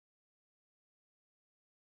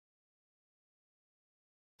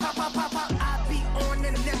I be on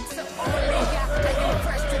the next I am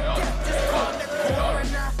fresh to death, just call the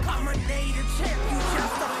coroner. Carbonated champ, you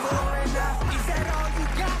just a foreigner. Is that all you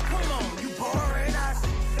got? Come on, you boring us.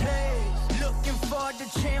 Hey, looking for the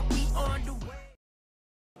champ, we on the way.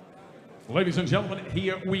 Ladies and gentlemen,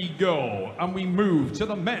 here we go. And we move to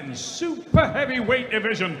the men's super heavyweight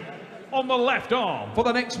division on the left arm for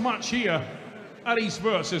the next match here at East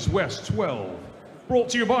versus West 12. Brought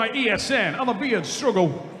to you by ESN and the Beard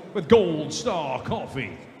Struggle with Gold Star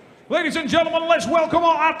Coffee. Ladies and gentlemen, let's welcome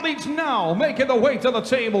our athletes now, making their way to the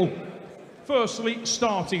table. Firstly,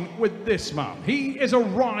 starting with this man. He is a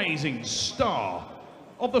rising star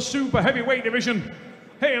of the super heavyweight division,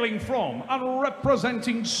 hailing from and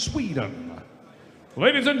representing Sweden.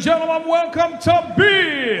 Ladies and gentlemen, welcome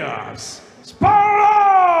Tobias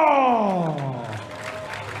Sporrong!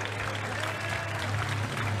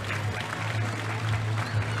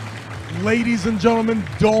 Ladies and gentlemen,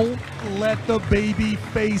 don't let the baby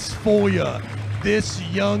face fool you. This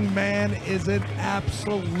young man is an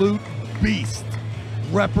absolute beast.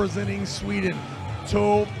 Representing Sweden,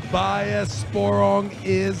 Tobias Sporrong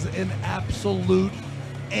is an absolute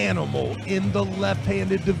animal. In the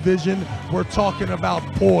left-handed division, we're talking about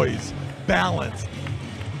poise, balance.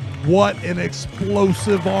 What an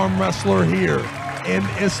explosive arm wrestler here in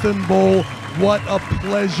Istanbul. What a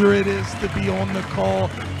pleasure it is to be on the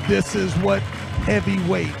call. This is what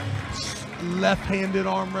heavyweight, left-handed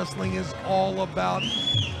arm wrestling is all about.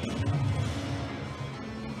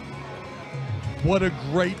 What a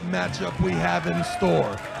great matchup we have in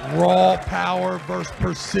store. Raw power versus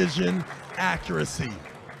precision, accuracy.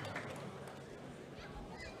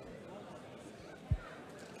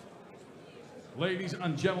 Ladies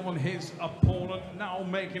and gentlemen, his opponent now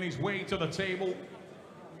making his way to the table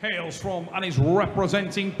hails from and is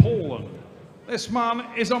representing Poland. This man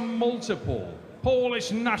is a multiple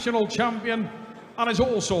Polish national champion and is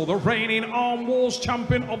also the reigning arm wars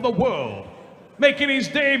champion of the world. Making his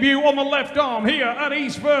debut on the left arm here at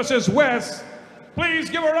East versus West. Please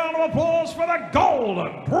give a round of applause for the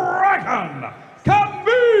Golden Dragon,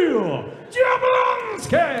 Kamil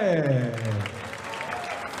Jablonski!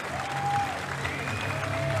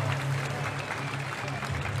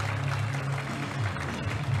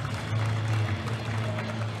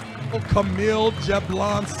 Kamil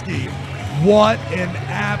Jablonski, what an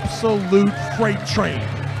absolute freight train.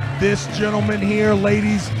 This gentleman here,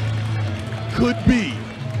 ladies, could be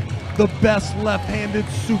the best left-handed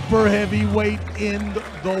super heavyweight in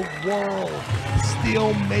the world.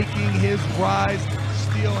 Still making his rise,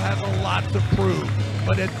 still has a lot to prove.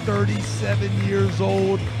 But at 37 years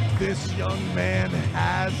old, this young man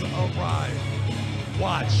has arrived.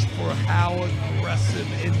 Watch for how aggressive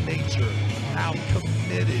in nature, how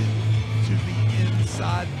committed to the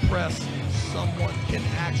inside press someone can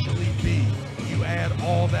actually be. You add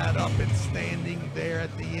all that up, and standing there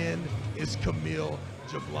at the end is Kamil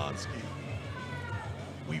Jablonski.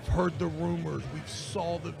 We've heard the rumors, we've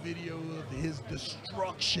saw the video of his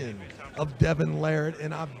destruction of Devin Larratt,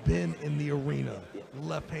 and I've been in the arena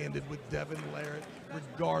left-handed with Devin Larratt.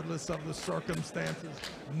 Regardless of the circumstances,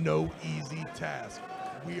 no easy task.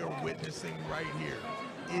 We are witnessing right here.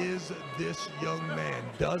 Is this young man,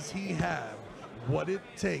 does he have what it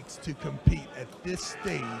takes to compete at this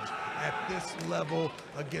stage, at this level,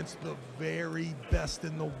 against the very best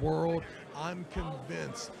in the world? I'm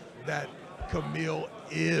convinced that Kamil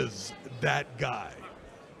is that guy.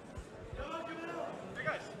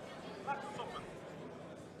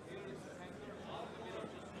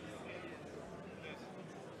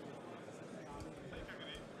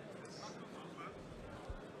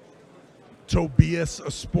 Tobias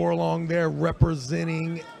Sporrong there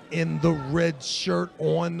representing in the red shirt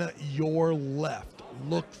on your left.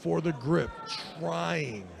 Look for the grip,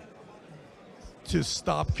 trying to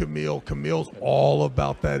stop Kamil. Kamil's all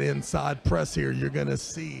about that inside press here. You're gonna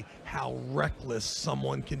see how reckless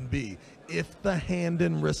someone can be. If the hand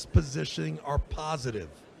and wrist positioning are positive,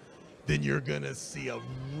 then you're gonna see a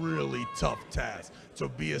really tough task.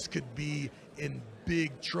 Tobias could be in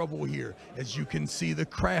big trouble here. As you can see the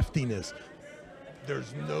craftiness.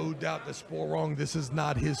 There's no doubt that Sporrong, this is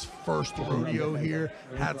not his first rodeo here.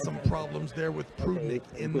 Had some problems there with Prudnik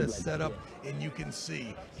in the setup, and you can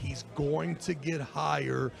see he's going to get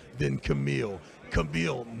higher than Kamil.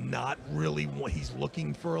 Kamil not really, he's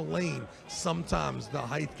looking for a lane. Sometimes the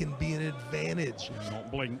height can be an advantage.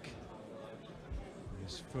 Not blink.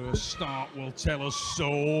 His first start will tell us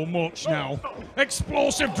so much now.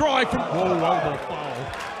 Explosive drive from, whoa, elbow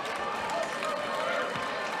foul.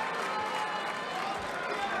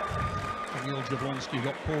 Jablonski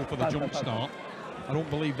got pulled for the jump start. I don't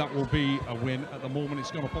believe that will be a win. At the moment,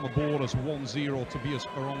 it's gone up on the board as 1-0. Tobias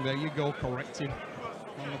Sporrong, there you go, corrected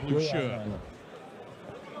on the blue shirt.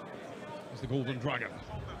 Is the Golden Dragon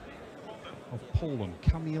of Poland,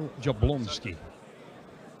 Kamil Jablonski.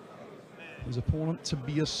 His opponent,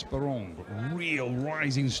 Tobias Sporrong. Real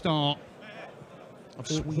rising start of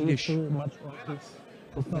Swedish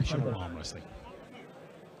professional arm wrestling.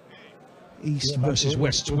 East versus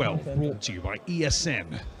West 12, brought to you by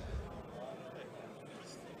ESN.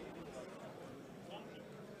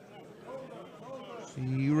 Are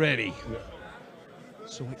you ready?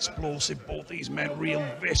 So explosive, both these men, real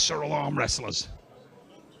visceral arm wrestlers.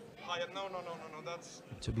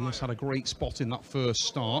 Tobias had a great spot in that first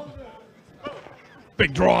start.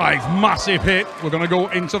 Big drive, massive hit. We're going to go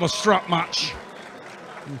into the strap match.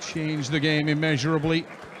 We'll change the game immeasurably.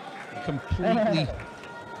 Completely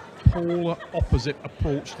polar opposite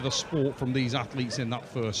approach to the sport from these athletes in that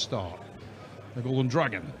first start. The Golden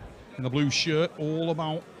Dragon in the blue shirt, all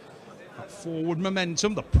about that forward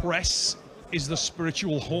momentum. The press is the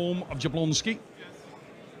spiritual home of Jablonski.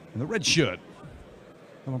 In the red shirt,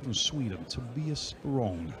 the man from Sweden, Tobias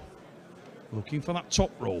Sporrong. Looking for that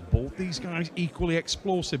top roll. Both these guys equally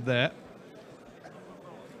explosive there.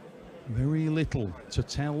 Very little to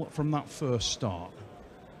tell from that first start.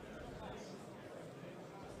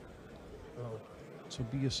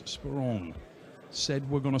 Tobias Sporrong said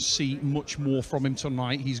we're going to see much more from him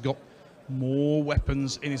tonight. He's got more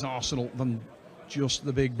weapons in his arsenal than just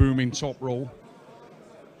the big booming top roll.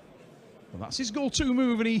 But that's his go-to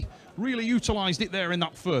move, and he really utilized it there in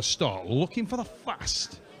that first start. Looking for the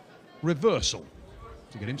fast reversal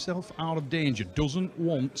to get himself out of danger. Doesn't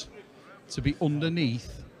want to be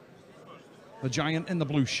underneath the giant in the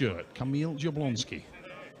blue shirt, Kamil Jablonski.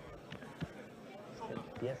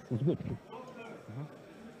 Yes, it's good.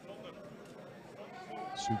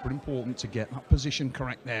 Super important to get that position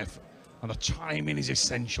correct there. And the timing is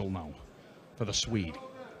essential now for the Swede.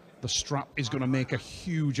 The strap is going to make a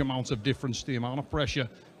huge amount of difference to the amount of pressure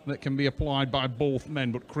that can be applied by both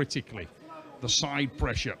men, but critically, the side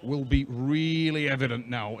pressure will be really evident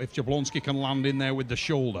now if Jablonski can land in there with the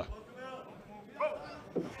shoulder.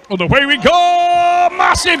 Oh, away we go!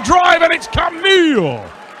 Massive drive, and it's Kamil,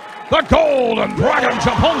 the Golden Dragon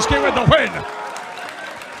Jablonski with the win.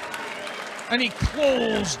 And he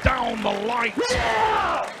closed down the lights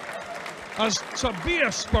as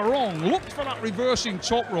Tobias Sporrong looked for that reversing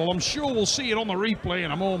top roll. I'm sure we'll see it on the replay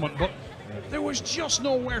in a moment, but there was just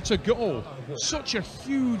nowhere to go. Such a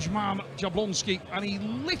huge man, Jablonski, and he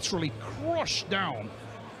literally crushed down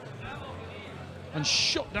and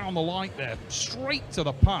shut down the light there, straight to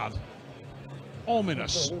the pad.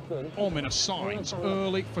 Ominous signs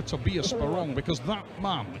early for Tobias Sporrong, because that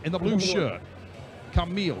man in the blue shirt,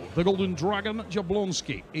 Kamil, the Golden Dragon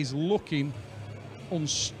Jablonski, is looking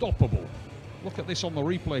unstoppable. Look at this on the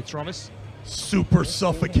replay, Travis. Super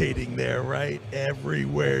suffocating there, right?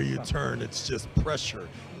 Everywhere you turn, it's just pressure.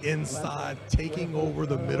 Inside, taking over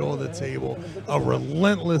the middle of the table. A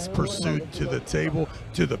relentless pursuit to the table,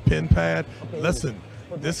 to the pin pad. Listen,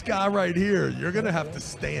 this guy right here, you're going to have to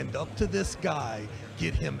stand up to this guy,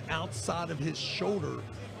 get him outside of his shoulder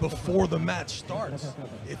before the match starts.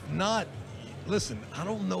 If not, listen, I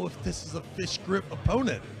don't know if this is a fish grip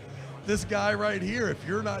opponent. This guy right here, if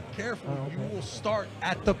you're not careful, you will start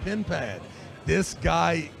at the pin pad. This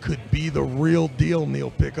guy could be the real deal, Neil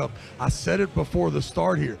Pickup. I said it before the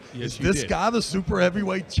start here. Yes, is this guy the super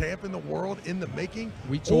heavyweight champ in the world in the making?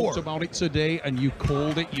 We talked about it today, and you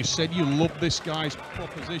called it. You said you loved this guy's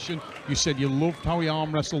proposition. You said you loved how he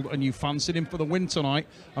arm wrestled, and you fancied him for the win tonight.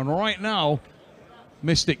 And right now,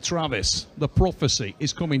 Mystic Travis, the prophecy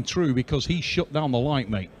is coming true, because he shut down the light,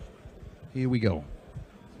 mate. Here we go.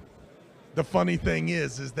 The funny thing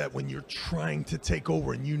is that when you're trying to take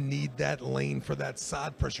over and you need that lane for that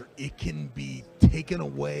side pressure, it can be taken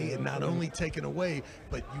away, and not only taken away,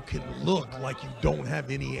 but you can look like you don't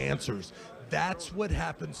have any answers. That's what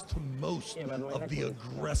happens to most of the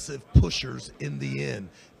aggressive pushers in the end.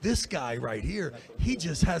 This guy right here, he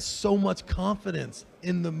just has so much confidence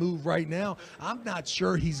in the move right now. I'm not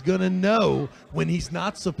sure he's gonna know when he's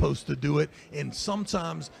not supposed to do it, and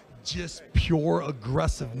sometimes just pure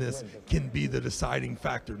aggressiveness can be the deciding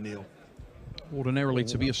factor, Neil. Ordinarily,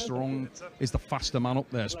 Tobias Sporrong is the faster man up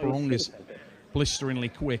there. Sporrong is blisteringly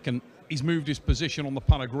quick, and he's moved his position on the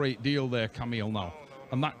pad a great deal there, Kamil, now.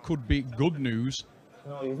 And that could be good news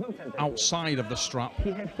outside of the strap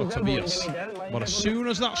for Tobias. But as soon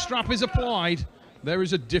as that strap is applied, there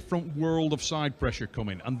is a different world of side pressure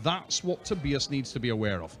coming, and that's what Tobias needs to be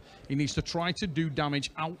aware of. He needs to try to do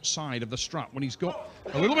damage outside of the strap when he's got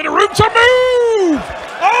a little bit of room to move!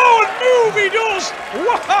 Oh, and move he does! does.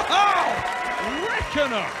 Wow!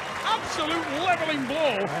 Reckoner. Absolute leveling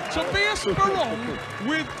blow. Tobias Sporrong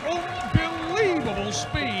with unbelievable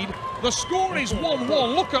speed. The score is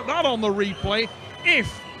 1-1. Look at that on the replay.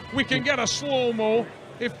 If we can get a slow-mo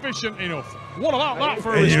efficient enough. What about that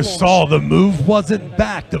for a response? You saw the move wasn't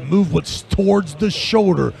back. The move was towards the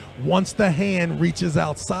shoulder. Once the hand reaches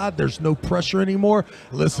outside, there's no pressure anymore.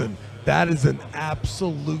 Listen, that is an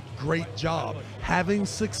absolute great job. Having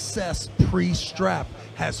success pre-strap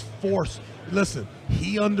has forced, listen,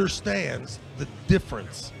 he understands the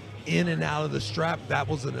difference in and out of the strap. That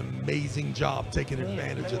was an amazing job taking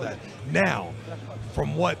advantage of that. Now,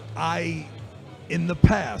 from what in the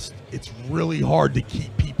past, it's really hard to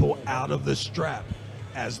keep people out of the strap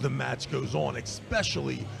as the match goes on,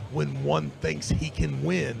 especially when one thinks he can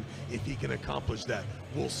win if he can accomplish that.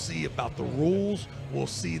 We'll see about the rules. We'll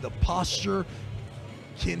see the posture.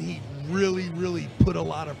 Can he really put a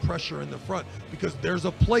lot of pressure in the front? Because there's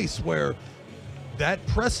a place where that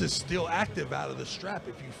press is still active out of the strap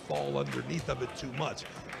if you fall underneath of it too much.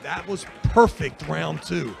 That was perfect round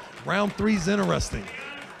 2. Round 3 is interesting.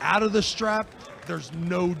 Out of the strap, there's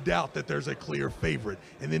no doubt that there's a clear favorite.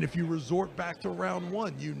 And then if you resort back to round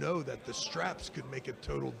 1, you know that the straps could make a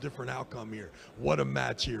total different outcome here. What a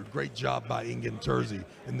match here. Great job by Ingen Terzi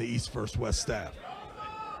and the East vs. West staff.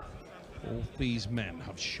 Both these men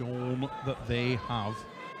have shown that they have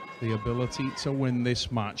the ability to win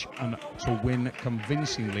this match and to win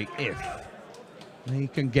convincingly if they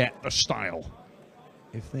can get the style.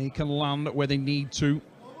 If they can land where they need to.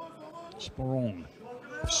 Sporrong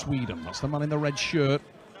of Sweden, that's the man in the red shirt.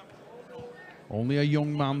 Only a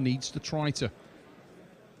young man needs to try to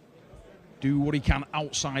do what he can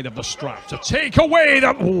outside of the strap to take away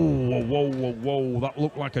that. Whoa, that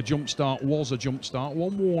looked like a jump start, was a jump start.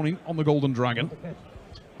 One warning on the Golden Dragon.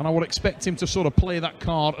 And I would expect him to sort of play that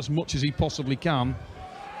card as much as he possibly can,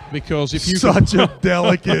 because if you such a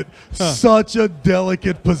delicate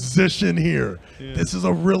position here. Yeah. This is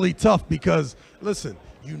a really tough, because listen,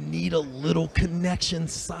 you need a little connection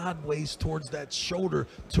sideways towards that shoulder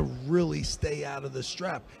to really stay out of the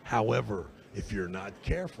strap. However, if you're not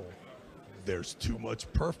careful, there's too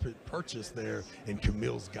much purchase there, and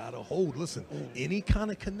Kamil's got a hold. Listen, any kind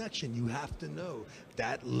of connection, you have to know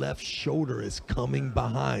that left shoulder is coming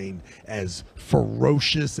behind as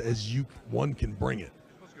ferocious as one can bring it.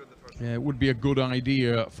 Yeah, it would be a good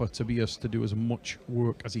idea for Tobias to do as much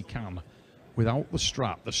work as he can without the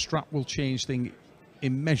strap. The strap will change things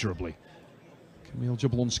immeasurably. Kamil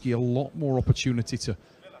Jablonski a lot more opportunity to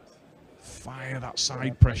fire that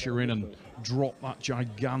side pressure in and drop that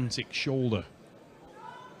gigantic shoulder.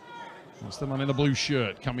 That's the man in the blue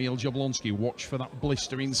shirt, Kamil Jablonski. Watch for that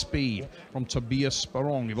blistering speed from Tobias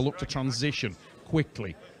Sporrong. He'll look to transition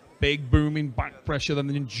quickly. Big booming back pressure,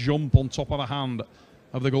 then jump on top of the hand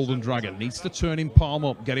of the Golden Dragon. Needs to turn him palm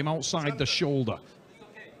up, get him outside the shoulder.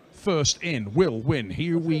 First in will win.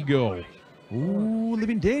 Here we go. Ooh,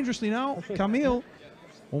 living dangerously now, Kamil.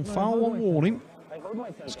 One foul, one warning.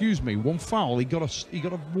 Excuse me, one foul. He got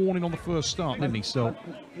a warning on the first start, didn't he? So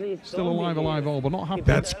still alive, all, but not happy.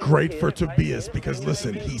 That's great for Tobias, because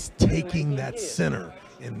listen, he's taking that center,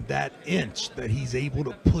 and that inch that he's able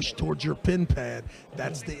to push towards your pin pad,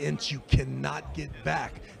 that's the inch you cannot get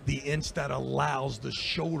back. The inch that allows the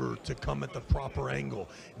shoulder to come at the proper angle.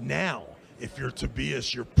 Now, if you're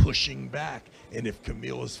Tobias, you're pushing back, and if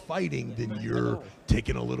Kamil is fighting, then you're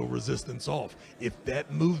taking a little resistance off. If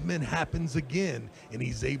that movement happens again and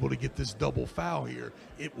he's able to get this double foul here,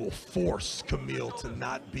 it will force Kamil to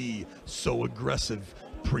not be so aggressive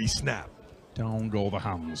pre-snap. Down go the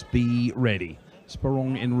hands. Be ready.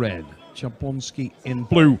 Sporrong in red, Jablonski in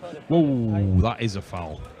blue. Whoa, that is a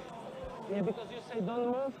foul. Yeah, because you say don't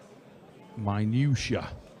move. Minutia.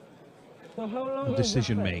 So how long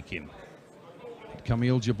decision making.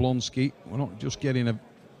 Kamil Jablonski, we're not just getting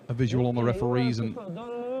a visual on the referees and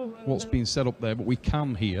what's being set up there, but we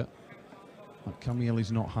can hear that Kamil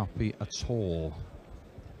is not happy at all.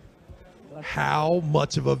 How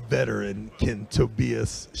much of a veteran can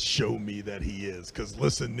Tobias show me that he is? Because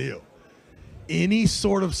listen, Neil, any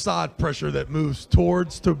sort of side pressure that moves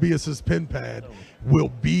towards Tobias's pin pad will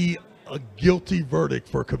be a guilty verdict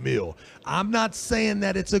for Kamil. I'm not saying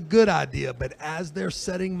that it's a good idea, but as they're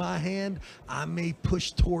setting my hand, I may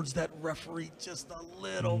push towards that referee just a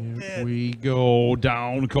little bit. Here we go.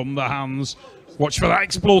 Down come the hands. Watch for that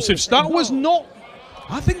explosive. That was not,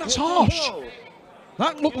 I think that's harsh.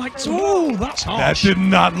 That looked like, oh, that's harsh. That did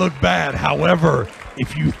not look bad. However,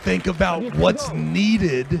 if you think about what's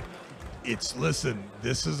needed Listen,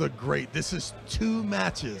 this is 2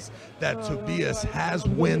 matches that Tobias has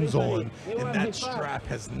wins on, and that strap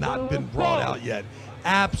has not been brought out yet.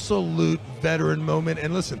 Absolute veteran moment.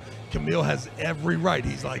 And listen, Kamil has every right.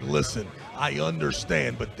 He's like, listen, I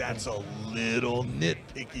understand, but that's a little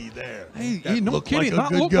nitpicky there. Hey, you're not kidding.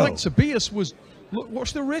 That looked like Tobias was, look,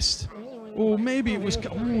 watch the wrist. Or maybe it was,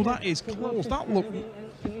 oh, that is close. That looked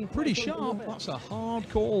pretty sharp. That's a hard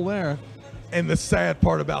call there. And the sad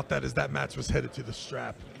part about that is that match was headed to the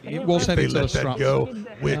strap. It was headed to the strap. They let that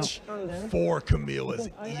go, which for Kamil is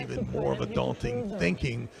even more of a daunting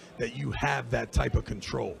thinking that you have that type of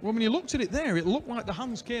control. Well, when you looked at it there, it looked like the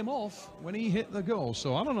hands came off when he hit the go.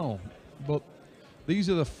 So I don't know. But these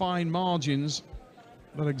are the fine margins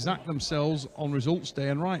that exact themselves on results day.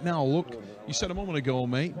 And right now, look, you said a moment ago,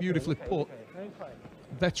 mate, beautifully put,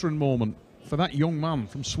 veteran moment for that young man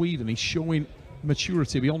from Sweden. He's showing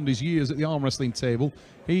maturity beyond his years at the arm wrestling table.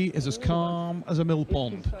 He is as calm as a mill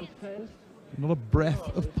pond. Not a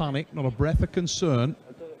breath of panic, not a breath of concern.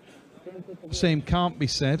 The same can't be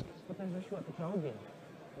said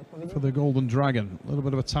for the Golden Dragon. A little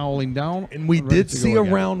bit of a toweling down. And we did see a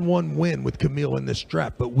round 1 win with Kamil in the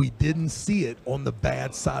strap, but we didn't see it on the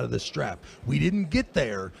bad side of the strap. We didn't get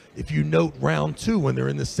there. If you note round 2, when they're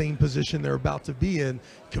in the same position they're about to be in,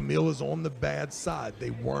 Kamil is on the bad side. They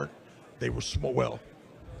were small. Well,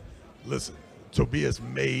 listen, Tobias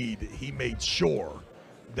made sure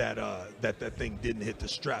that that thing didn't hit the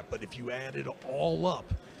strap. But if you add it all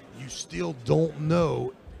up, you still don't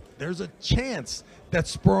know. There's a chance that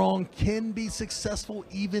Sporrong can be successful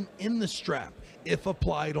even in the strap if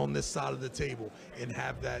applied on this side of the table and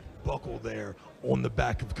have that buckle there on the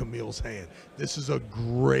back of Kamil's hand. This is a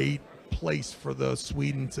great place for the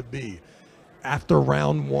Sweden to be. After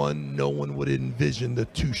round 1, no one would envision the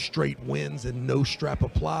 2 straight wins and no strap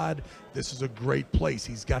applied. This is a great place.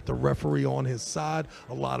 He's got the referee on his side.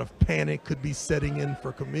 A lot of panic could be setting in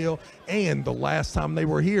for Kamil. And the last time they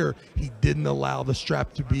were here, he didn't allow the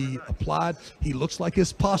strap to be applied. He looks like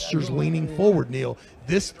his posture's leaning forward, Neil.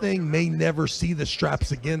 This thing may never see the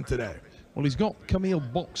straps again today. Well, he's got Kamil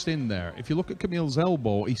boxed in there. If you look at Kamil's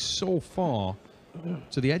elbow, he's so far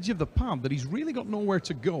to the edge of the pad that he's really got nowhere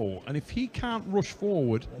to go. And if he can't rush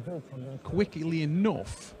forward quickly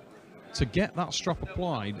enough to get that strap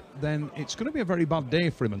applied, then it's going to be a very bad day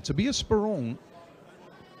for him. And Tobias Sporrong,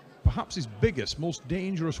 perhaps his biggest, most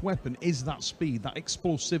dangerous weapon is that speed, that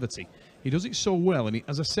explosivity. He does it so well. And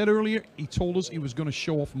as I said earlier, he told us he was going to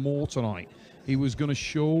show off more tonight. He was going to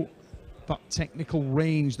show that technical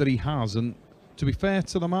range that he has. And to be fair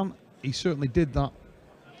to the man, he certainly did that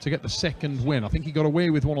to get the 2nd win. I think he got away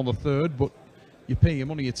with one on the 3rd, but you pay your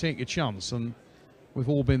money, you take your chance, and we've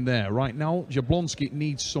all been there. Right now, Jablonski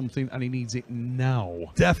needs something, and he needs it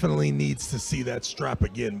now. Definitely needs to see that strap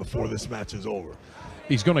again before this match is over.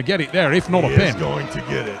 He's going to get it there, if not a pin. He's going to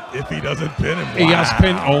get it if he doesn't pin him. He has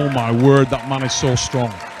pinned. Oh, my word, that man is so strong.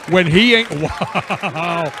 When he ain't...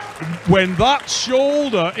 Wow. When that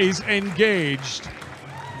shoulder is engaged,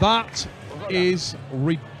 that is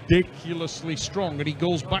ridiculously strong, and he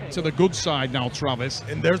goes back to the good side now, Travis.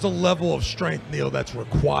 And there's a level of strength, Neil, that's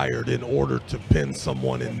required in order to pin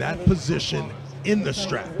someone in that position in the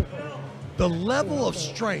strap. The level of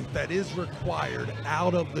strength that is required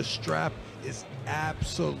out of the strap is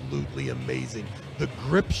absolutely amazing. The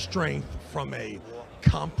grip strength from a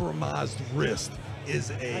compromised wrist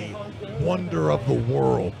is a wonder of the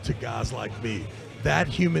world to guys like me. That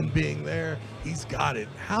human being there, he's got it.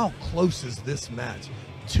 How close is this match?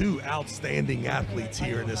 2 outstanding athletes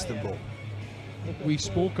here in Istanbul. We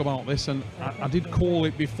spoke about this, and I did call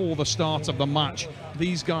it before the start of the match.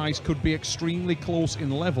 These guys could be extremely close in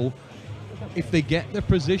level. If they get their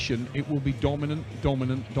position, it will be dominant,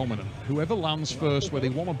 dominant, dominant. Whoever lands first where they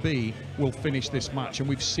want to be will finish this match, and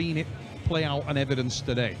we've seen it play out in evidence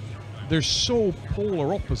today. They're so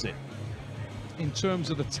polar opposite in terms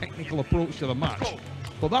of the technical approach to the match.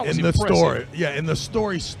 But that was impressive. Story, yeah, and the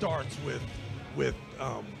story starts with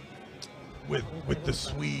the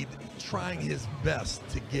Swede trying his best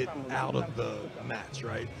to get out of the match,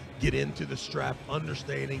 right? Get into the strap,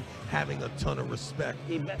 understanding, having a ton of respect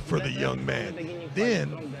for the young man.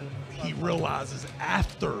 Then he realizes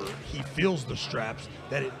after he feels the straps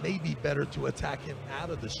that it may be better to attack him out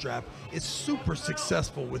of the strap. Is super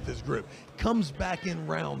successful with his grip. Comes back in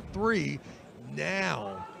round 3,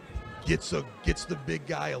 now gets the big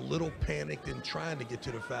guy a little panicked and trying to get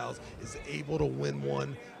to the fouls, is able to win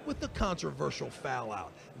one with the controversial foul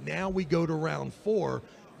out. Now we go to round 4.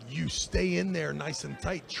 you stay in there nice and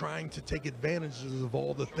tight, trying to take advantages of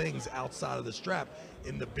all the things outside of the strap,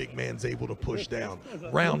 and the big man's able to push down.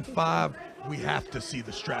 Round 5, we have to see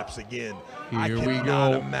the straps again. I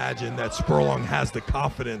cannot imagine that Sporrong has the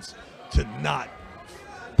confidence to not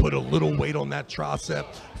put a little weight on that tricep,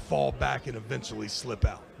 fall back, and eventually slip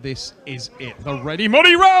out. This is it. The ready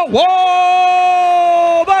money round.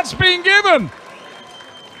 Whoa! That's been given.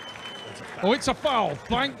 Oh, it's a foul.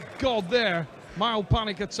 Thank God there. Mild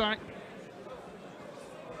panic attack.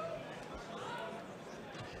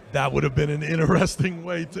 That would have been an interesting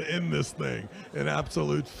way to end this thing. An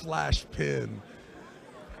absolute flash pin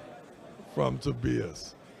from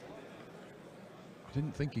Tobias. I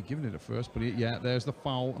didn't think he'd given it at first, but yeah, there's the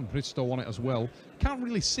foul, and Bristow on it as well. Can't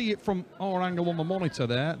really see it from our angle on the monitor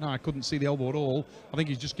there. No, I couldn't see the elbow at all. I think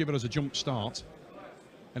he's just given us a jump start.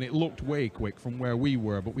 And it looked way quick from where we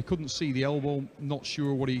were, but we couldn't see the elbow. Not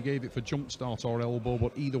sure what he gave it for jump start or elbow,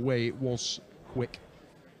 but either way, it was quick.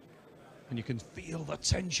 And you can feel the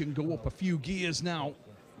tension go up a few gears now,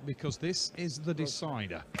 because this is the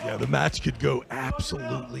decider. Yeah, the match could go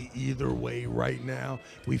absolutely either way right now.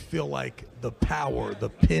 We feel like the power, the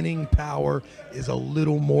pinning power, is a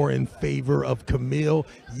little more in favor of Kamil,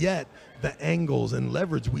 yet the angles and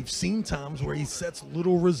leverage, we've seen times where he sets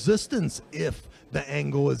little resistance if the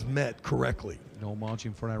angle is met correctly. No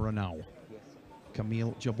margin for error now.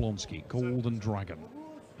 Kamil Jablonski, Golden Dragon,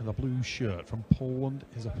 in the blue shirt from Poland.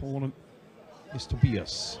 His opponent is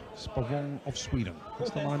Tobias, Sporrong of Sweden.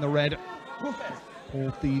 That's the man in the red.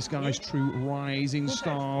 Both these guys, true rising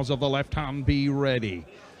stars of the left hand. Be ready.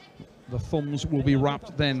 The thumbs will be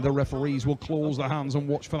wrapped, then the referees will close their hands and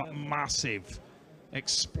watch for that massive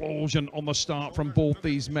explosion on the start from both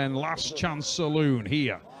these men. Last chance saloon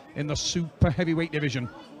here in the super heavyweight division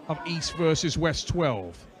of East versus West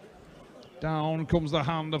 12. Down comes the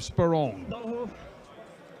hand of Sporrong.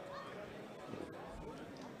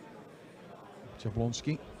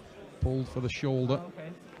 Jablonski pulled for the shoulder.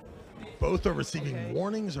 Both are receiving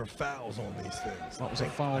warnings or fouls on these things. That was a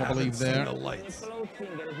foul, I believe, there. The lights.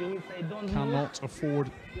 Cannot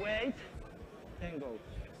afford. Wait and go.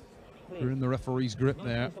 We're in the referee's grip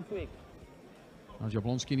there. Now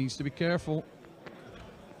Jablonski needs to be careful.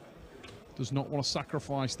 Does not want to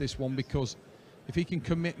sacrifice this one, because if he can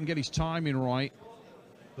commit and get his timing right,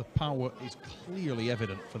 the power is clearly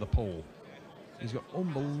evident for the pole. He's got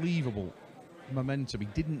unbelievable momentum. He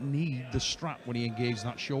didn't need the strap when he engaged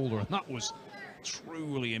that shoulder, and that was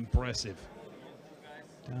truly impressive.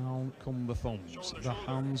 Down come the thumbs. The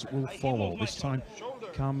hands will follow. This time,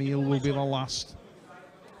 Kamil will be the last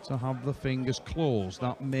to have the fingers closed.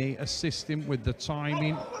 That may assist him with the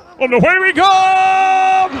timing. On the way we go!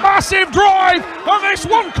 Massive drive! And this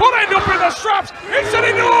one could end up in the straps. It's an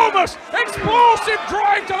enormous, explosive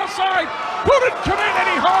drive to the side. Couldn't come in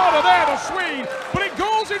any harder there, the Swede. But it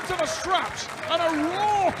goes into the straps, and a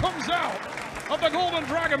roar comes out of the Golden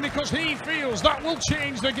Dragon, because he feels that will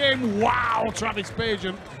change the game. Wow, Travis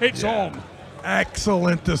Pageant, it's on.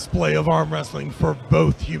 Excellent display of arm wrestling for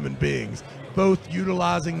both human beings, both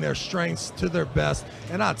utilizing their strengths to their best.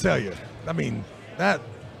 And I'll tell you, I mean,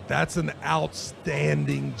 that's an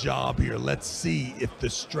outstanding job here. Let's see if the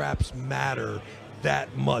straps matter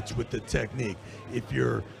that much with the technique. If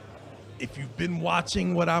you've been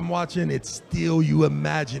watching what I'm watching, it's still, you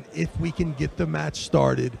imagine, if we can get the match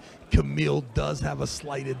started, Kamil does have a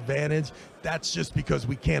slight advantage. That's just because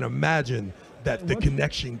we can't imagine that the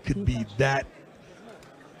connection could be that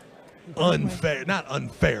unfair, not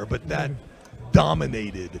unfair, but that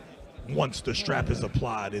dominated once the strap is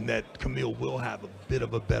applied, and that Kamil will have a bit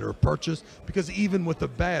of a better purchase, because even with a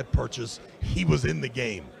bad purchase, he was in the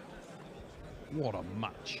game. What a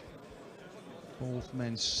match. Both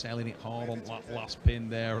men selling it hard on that last pin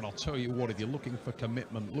there, and I'll tell you what, if you're looking for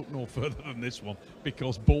commitment, look no further than this one,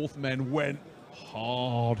 because both men went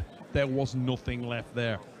hard. There was nothing left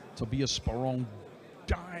there. Tobias Sporrong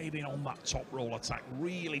diving on that top roll attack,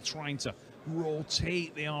 really trying to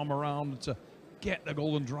rotate the arm around to get the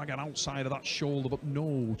Golden Dragon outside of that shoulder, but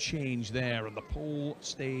no change there, and the pole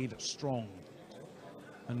stayed strong.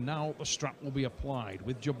 And now the strap will be applied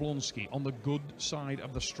with Jablonski on the good side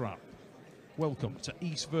of the strap. Welcome to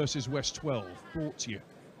East versus West 12, brought to you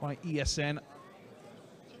by ESN,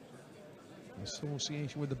 in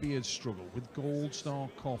association with the Beard Struggle, with Gold Star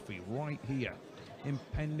Coffee, right here in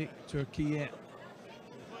Pendik, Turkey.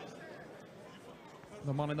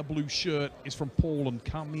 The man in the blue shirt is from Poland,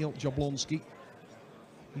 Kamil Jablonski.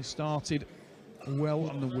 He started well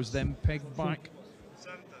and was then pegged back.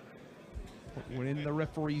 But we're in the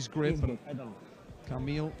referee's grip, and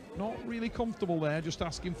Kamil not really comfortable there, just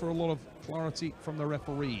asking for a lot of clarity from the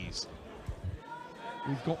referees.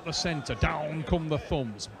 We've got the center. Down come the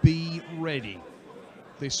thumbs. Be ready.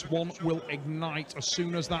 This one will ignite as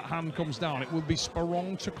soon as that hand comes down. It will be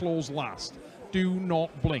Sporrong to close last. Do not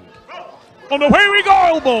blink. And away we go!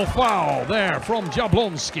 Elbow foul there from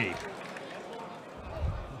Jablonski.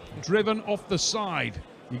 Driven off the side.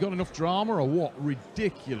 You got enough drama or what?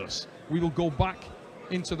 Ridiculous. We will go back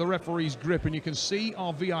into the referee's grip, and you can see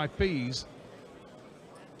our VIPs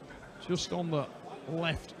just on the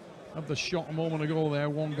left of the shot a moment ago there.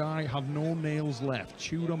 One guy had no nails left.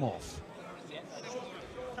 Chewed them off.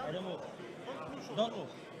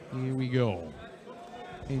 Here we go.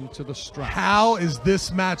 Into the strap. How is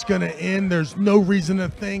this match going to end? There's no reason to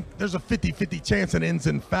think. There's a 50-50 chance it ends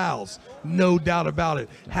in fouls. No doubt about it.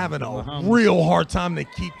 Having a real hard time to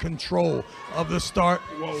keep control of the start.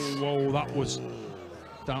 Whoa,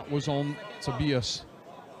 that was on Tobias.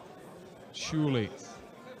 Surely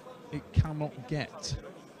it cannot get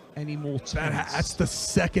any more tense. That's the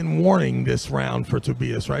second warning this round for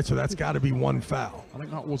Tobias, right? So that's got to be one foul. I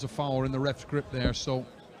think that was a foul in the ref's grip there, so.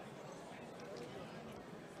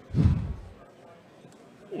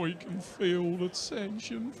 I can feel the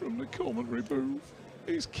tension from the commentary booth.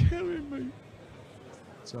 It's killing me.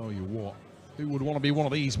 Tell you what, who would want to be one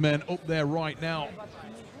of these men up there right now?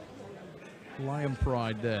 Lion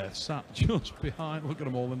Pride there, sat just behind. Look at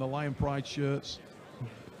them all in the Lion Pride shirts.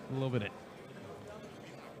 Loving it.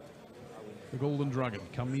 The Golden Dragon,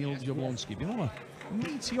 Kamil Jablonski. Been on a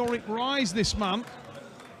meteoric rise, this man.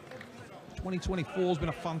 2024 has been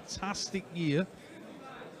a fantastic year.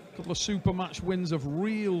 A couple of super match wins of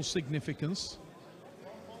real significance.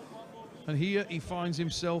 And here he finds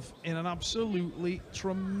himself in an absolutely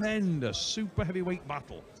tremendous super heavyweight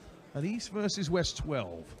battle at East versus West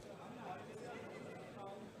 12.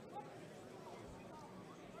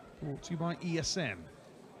 Brought to you by ESN.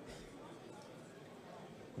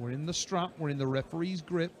 We're in the strap, we're in the referee's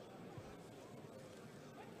grip.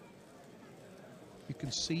 You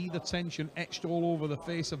can see the tension etched all over the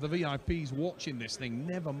face of the VIPs watching this thing,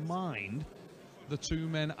 never mind the two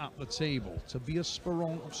men at the table. Tobias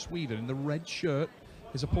Sporrong of Sweden in the red shirt,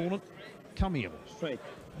 his opponent, Kamil,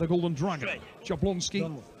 the Golden Dragon,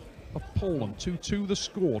 Jablonski of Poland. 2-2 the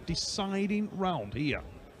score, deciding round here.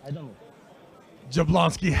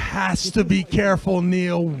 Jablonski has to be careful,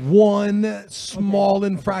 Neil. One small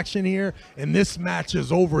infraction here, and this match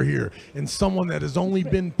is over here. And someone that has only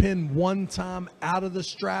been pinned one time out of the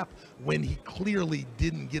strap when he clearly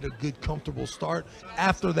didn't get a good, comfortable start.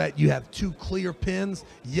 After that, you have two clear pins,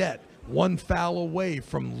 yet one foul away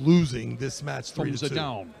from losing this match 3-2. Thumbs are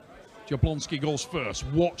down. Jablonski goes first.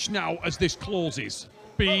 Watch now as this closes.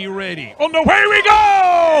 Be ready. Underway we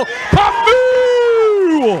go!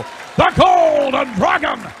 Kamil! The Golden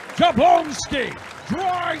Dragon, Jablonski,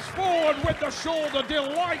 drives forward with the shoulder.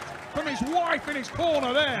 Delight from his wife in his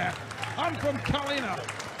corner there, and from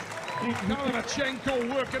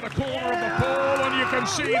Kalinachenko work at the corner of the pole, and you can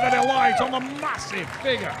see the delight on the massive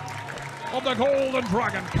figure of the Golden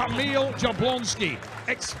Dragon, Kamil Jablonski.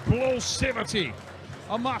 Explosivity,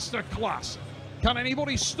 a masterclass. Can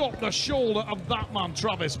anybody stop the shoulder of that man,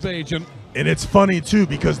 Travis Bajan? And it's funny, too,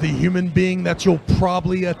 because the human being that you'll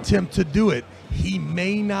probably attempt to do it, he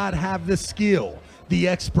may not have the skill, the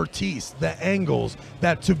expertise, the angles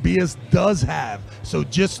that Tobias does have. So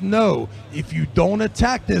just know, if you don't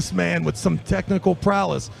attack this man with some technical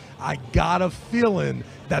prowess, I got a feeling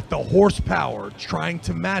that the horsepower trying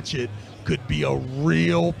to match it could be a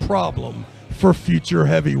real problem for future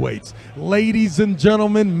heavyweights. Ladies and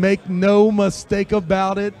gentlemen, make no mistake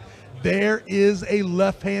about it. There is a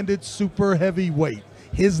left-handed super heavyweight.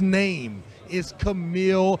 His name is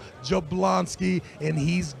Kamil Jablonski, and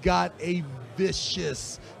he's got a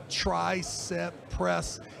vicious tricep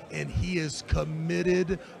press, and he is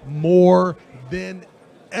committed more than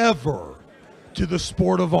ever to the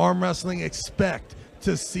sport of arm wrestling. Expect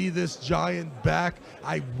to see this giant back.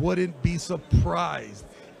 I wouldn't be surprised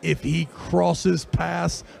if he crosses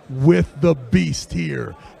paths with the beast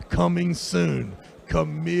here. Coming soon,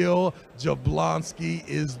 Kamil Jablonski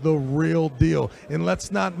is the real deal. And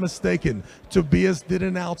let's not mistaken, Tobias did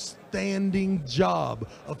an outstanding job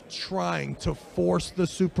of trying to force the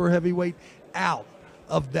super heavyweight out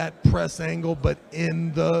of that press angle, but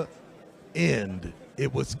in the end,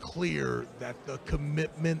 it was clear that the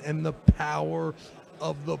commitment and the power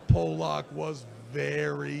of the Polak was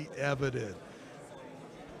very evident.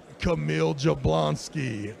 Kamil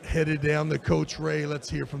Jablonski headed down to Coach Ray. Let's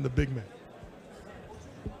hear from the big man.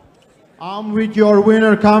 I'm with your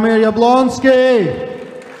winner, Kamil Jablonski.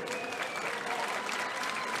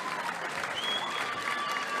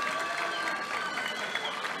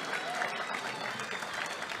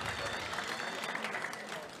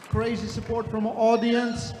 from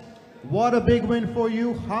audience. What a big win for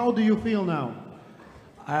you. How do you feel now?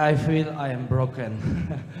 I feel I am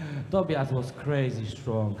broken. Tobias was crazy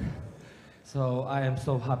strong. So I am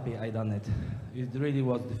so happy I done it. It really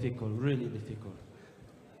was difficult, really difficult.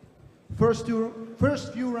 First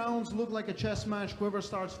few rounds look like a chess match. Whoever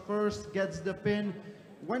starts first gets the pin.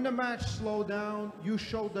 When the match slowed down, you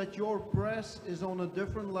showed that your press is on a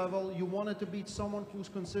different level. You wanted to beat someone who's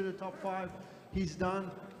considered top 5. He's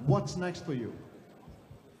done. What's next for you?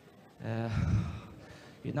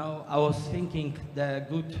 You know, I was thinking the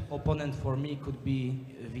good opponent for me could be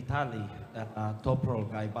Vitali, a top roll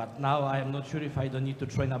guy, but now I am not sure if I don't need to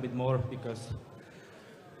train a bit more because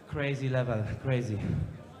crazy level, crazy.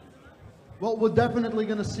 Well, we're definitely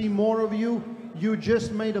going to see more of you. You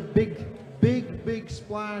just made a big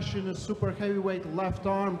splash in a super heavyweight left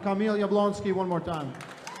arm. Kamil Jablonski, one more time.